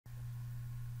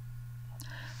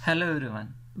Hello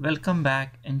everyone, welcome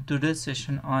back in today's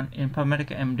session on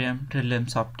Informatica MDM Trillium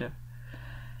Software.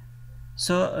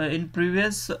 In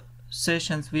previous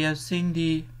sessions we have seen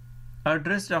the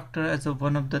address doctor as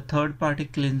one of the third-party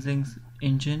cleansing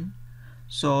engine.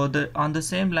 On the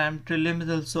same line, Trillium is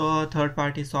also a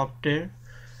third-party software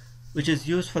which is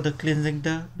used for the cleansing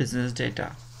the business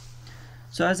data.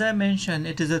 So as I mentioned,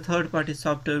 it is a third-party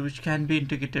software which can be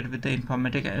integrated with the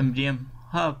Informatica MDM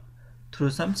hub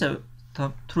through some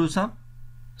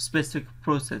specific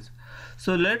process.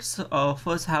 So let's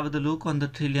first have a look on the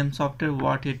Trillium software,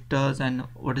 what it does and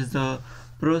what is the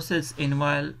process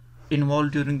involved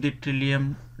during the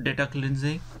Trillium data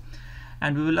cleansing.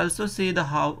 And we will also see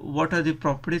what are the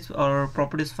properties or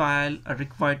properties file are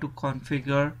required to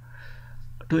configure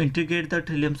to integrate the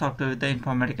Trillium software with the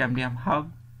Informatica MDM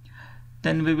hub.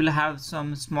 Then we will have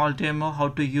some small demo how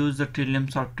to use the Trillium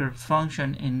software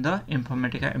function in the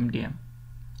Informatica MDM.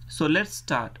 So let's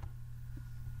start.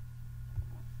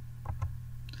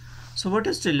 So what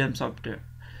is Trillium software?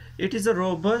 It is a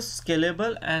robust,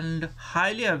 scalable and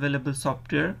highly available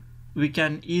software. We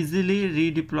can easily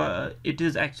redeploy. It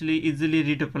is actually easily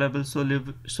redeployable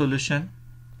solution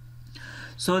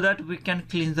so that we can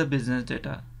cleanse the business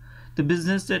data. The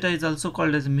business data is also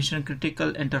called as mission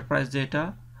critical enterprise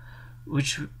data,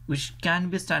 which can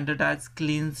be standardized,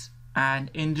 cleansed and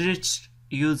enriched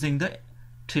using the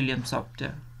Trillium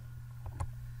software.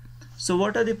 So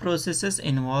what are the processes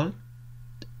involved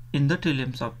in the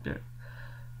Trillium software?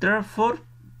 There are 4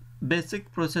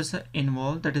 basic processes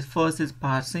involved. That is, first is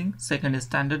parsing, second is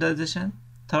standardization,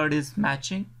 third is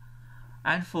matching,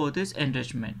 and fourth is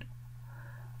enrichment.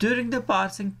 During the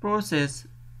parsing process,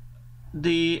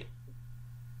 the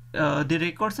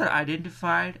records are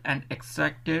identified and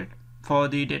extracted for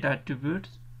the data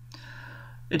attributes.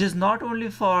 It is not only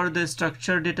for the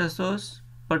structured data source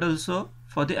but also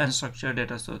for the unstructured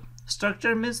data source.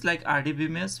 Structure means like RDB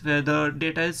means where the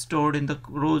data is stored in the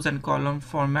rows and column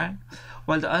format,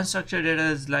 while the unstructured data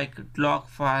is like log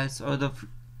files or the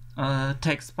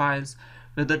text files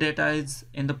where the data is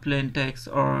in the plain text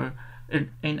or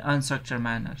in unstructured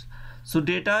manners. So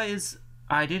data is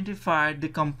identified, the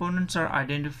components are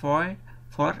identified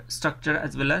for structured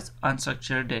as well as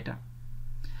unstructured data.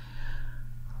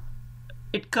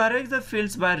 It corrects the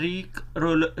fields by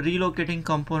relocating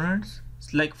components.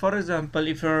 Like for example,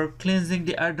 if you're cleansing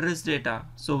the address data,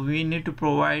 so we need to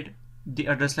provide the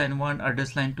address line 1,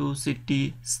 address line 2,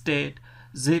 city, state,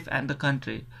 zip and the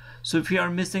country. So if you are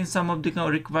missing some of the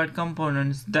required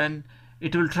components, then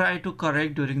it will try to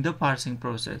correct during the parsing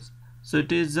process. So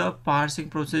it is a parsing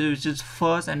process which is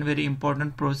first and very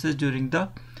important process during the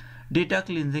data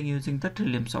cleansing using the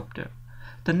Trillium software.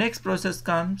 The next process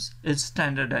comes is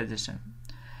standardization.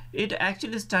 It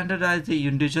actually standardizes the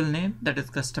individual name, that is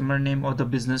customer name or the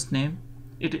business name.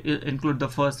 It include the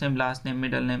first name, last name,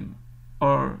 middle name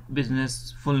or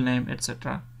business full name,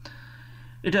 etc.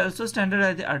 It also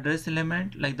standardizes the address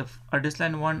element like the address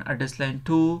line 1, address line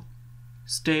 2,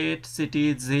 state,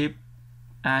 city, zip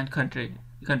and country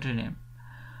name.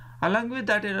 Along with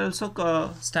that, it also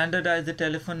standardizes the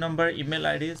telephone number, email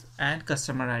IDs and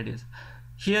customer IDs.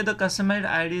 Here the customer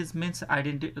IDs means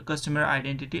customer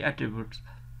identity attributes,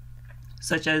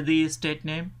 such as the state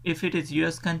name. If it is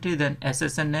US country, then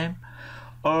SSN name,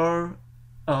 or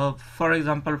for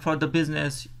example, for the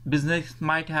business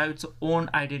might have its own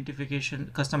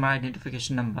customer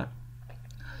identification number.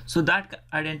 So that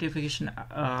identification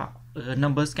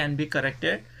numbers can be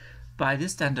corrected by the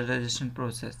standardization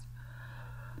process.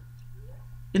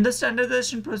 In the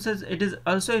standardization process, it is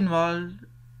also involved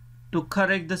to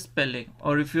correct the spelling,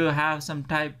 or if you have some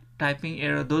typing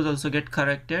error, those also get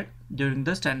corrected during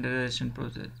the standardization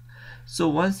process. So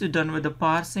once you're done with the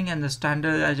parsing and the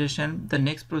standardization, the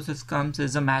next process comes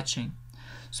is a matching.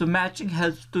 So matching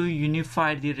helps to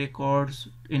unify the records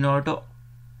in order to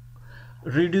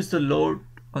reduce the load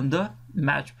on the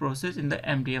match process in the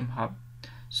MDM hub.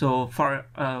 So for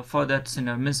that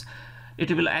scenario means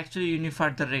it will actually unify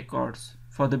the records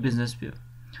for the business view.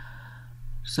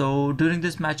 So during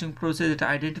this matching process, it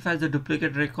identifies the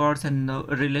duplicate records and the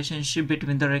relationship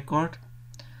between the record,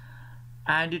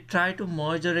 and it try to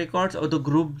merge the records or to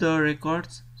group the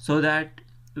records so that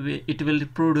it will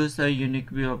produce a unique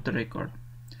view of the record.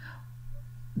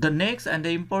 The next and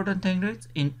the important thing is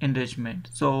enrichment.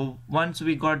 So once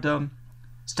we got the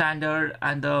standard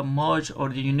and the merge or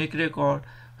the unique record,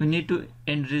 we need to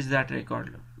enrich that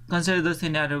record. Consider the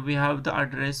scenario, we have the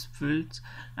address fields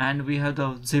and we have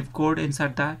the zip code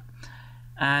inside that,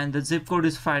 and the zip code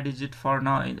is 5 digit for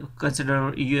now.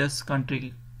 Consider US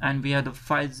country and we have the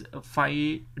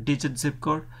 5 digit zip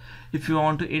code. if you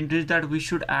want to enrich that, we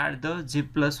should add the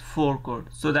G+4 code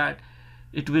so that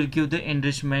it will give the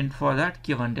enrichment for that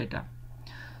given data.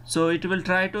 So it will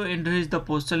try to enrich the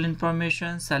postal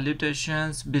information,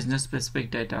 salutations, business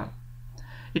specific data.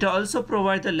 It also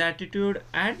provides the latitude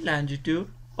and longitude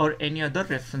or any other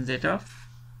reference data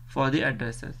for the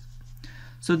addresses.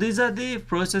 So these are the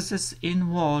processes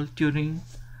involved during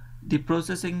the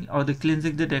processing or the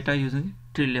cleansing the data using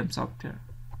Trillium software.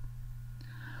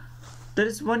 There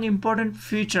is one important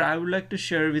feature I would like to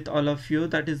share with all of you,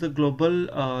 that is the global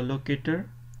locator.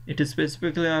 It is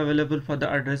specifically available for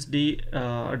the address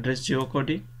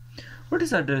geocoding. What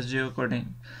is address geocoding?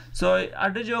 So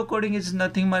address geocoding is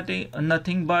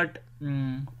nothing but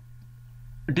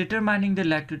determining the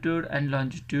latitude and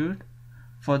longitude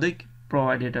for the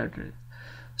provided address.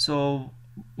 So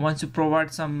once you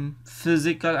provide some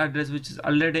physical address which is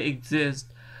already exists,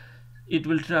 it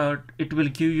will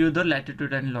give you the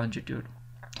latitude and longitude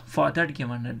for that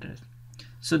given address.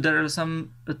 So there are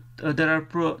some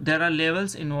there are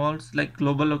levels involved, like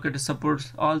global locator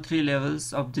supports all three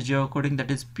levels of the geocoding, that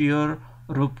is pure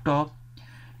rooftop,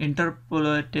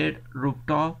 interpolated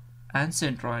rooftop, and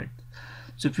centroid.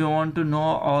 So if you want to know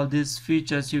all these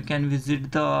features, you can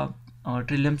visit the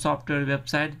Trillium software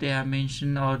website. They have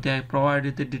mentioned, or they have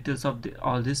provided the details of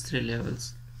all these three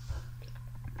levels.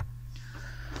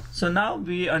 So now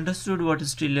we understood what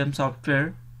is Trillium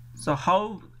software. So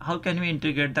how can we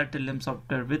integrate that Trillium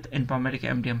software with Informatica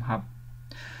MDM Hub?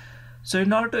 So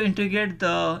in order to integrate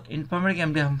the Informatica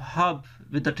MDM Hub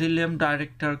with the Trillium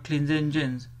Director cleanse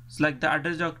engines, it's like the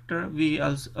address doctor, we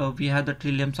have the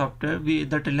Trillium software.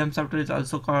 The Trillium software is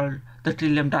also called the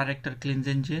Trillium Director cleanse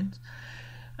engines,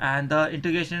 and the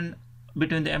integration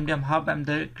between the MDM Hub and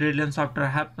the Trillium software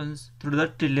happens through the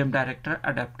Trillium Director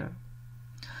adapter.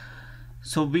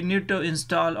 So we need to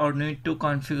install or need to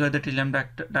configure the Trillium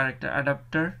Director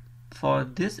adapter for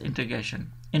this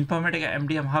integration. Informatica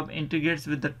MDM Hub integrates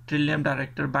with the Trillium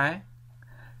Director by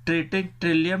treating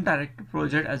Trillium Director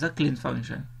project as a cleanse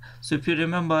function. So if you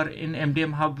remember, in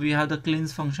MDM Hub we have the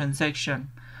cleanse function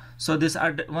section. So this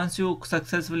once you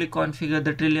successfully configure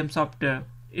the Trillium software,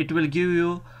 it will give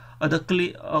you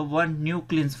one new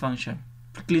cleanse function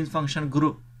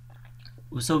group.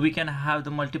 So we can have the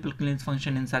multiple cleanse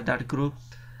function inside that group,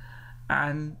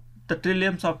 and the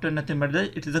Trillium software nothing but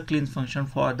it is a cleanse function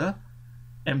for the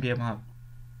MDM Hub.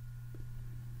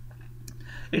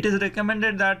 It is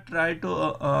recommended that try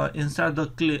to install the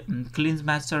cleanse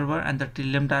match server and the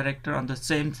Trillium Director on the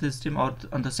same system or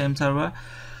on the same server,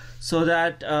 so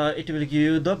that it will give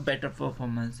you the better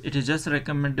performance. It is just a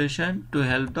recommendation to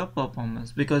help the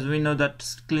performance, because we know that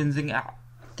cleansing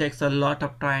takes a lot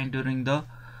of time during the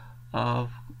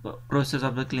process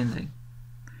of the cleansing.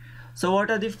 So what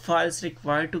are the files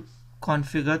required to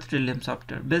configure Trillium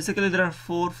software? Basically there are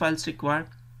 4 files required.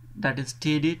 That is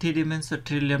td. Td means the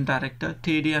Trillium Director.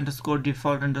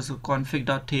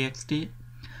 td_default_config.txt,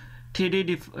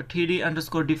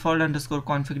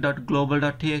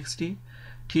 td_default_config.global.txt,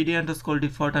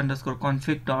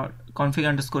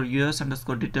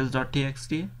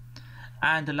 td_default_config.config_us_details.txt,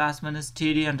 and the last one is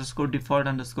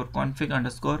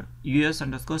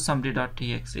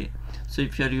td_default_config_us_summary.txt. so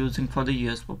if you are using for the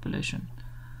US population.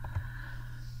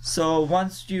 So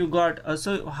once you got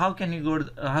so how can you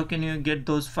get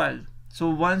those files? So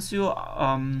once you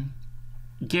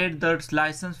get the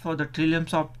license for the Trillium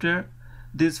software,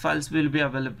 these files will be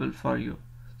available for you.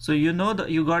 So you know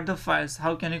that you got the files.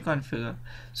 How can you configure?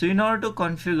 So in order to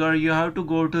configure, you have to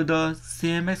go to the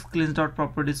cmx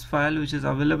cleanse.properties file, which is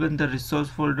available in the resource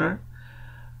folder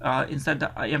inside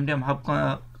the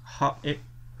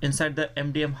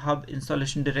MDM Hub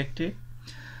installation directory.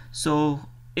 So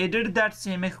edit that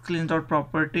cmx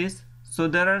cleanse.properties. So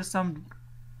there are some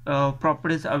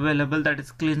properties available, that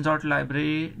is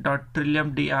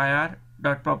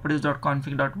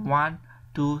cleanse.library.trilliumdir.properties.config.1,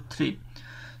 2, 3.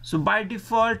 So by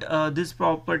default these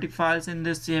property files in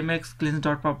this cmx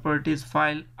cleanse.properties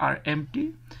file are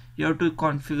empty. You have to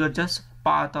configure just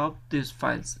path of these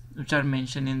files which are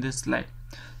mentioned in this slide.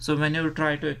 So when you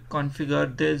try to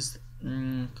configure this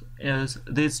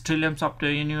Trillium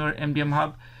software in your MDM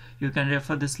Hub, you can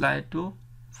refer this slide to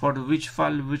for which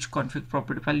file, which config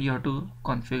property file you have to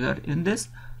configure in this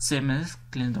cmx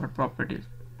cleanse.properties.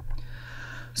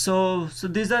 So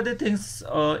these are the things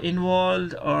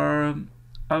involved or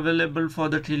available for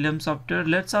the Trillium software.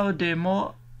 Let's have a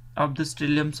demo of this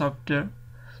Trillium software.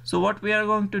 So what we are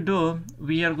going to do,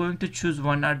 we are going to choose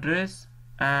one address,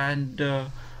 and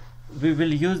we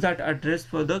will use that address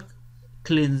for the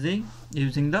cleansing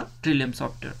using the Trillium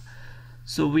software.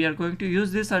 So we are going to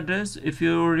use this address. If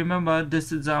you remember,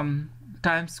 this is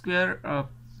Times Square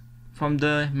from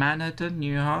the Manhattan,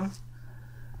 New York,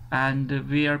 and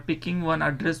we are picking one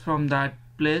address from that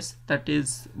place, that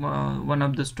is one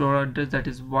of the store address, that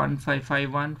is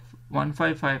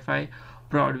 1555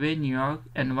 Broadway, New York,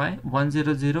 NY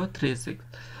 10036.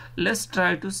 Let's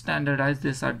try to standardize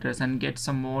this address and get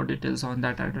some more details on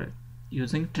that address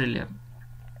using Trillium.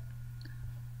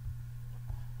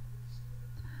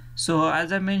 So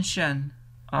as I mentioned,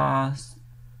 the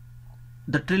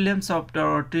Trillium software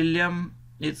or Trillium,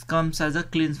 it comes as a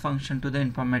cleanse function to the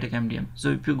Informatica MDM. So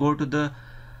if you go to the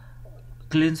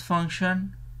cleanse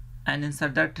function and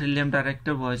insert that Trillium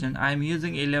director version, I am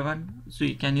using 11, so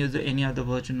you can use any other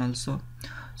version also.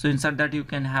 So insert that, you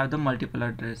can have the multiple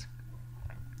address.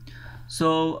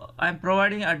 So I'm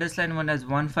providing address line 1 as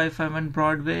 1551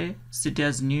 Broadway, city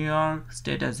as New York,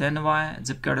 state as NY,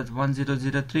 zip code as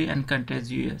 1003, and country as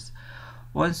US.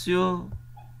 Once you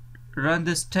run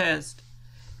this test,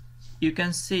 you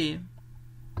can see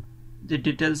the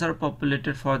details are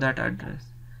populated for that address.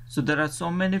 So there are so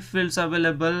many fields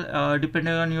available.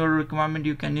 Depending on your requirement,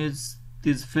 you can use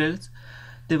these fields.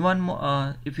 The one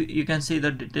more, if you can see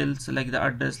the details, like the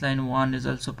address line 1 is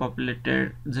also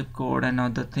populated, zip code and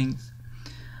other things.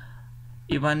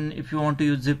 Even if you want to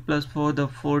use zip plus 4, the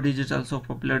 4 digits also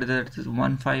populated, that is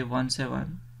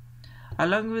 1517.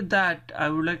 Along with that, I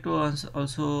would like to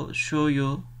also show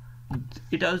you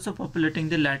it also populating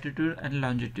the latitude and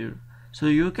longitude. So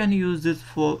you can use these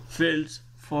 4 fields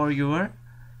for your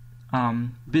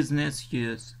business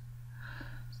use.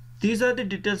 These are the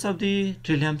details of the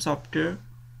Trillium software.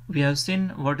 We have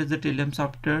seen what is the Trillium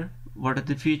software, what are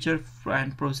the features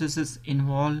and processes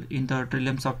involved in the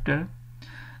Trillium software.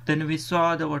 Then we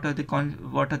saw the what are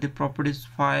the properties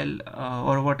file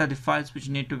or what are the files which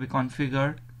need to be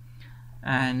configured,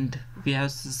 and we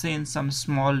have seen some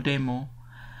small demo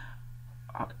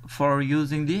for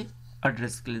using the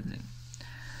address cleansing.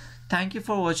 Thank you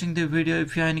for watching the video.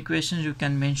 If you have any questions, you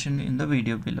can mention in the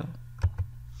video below.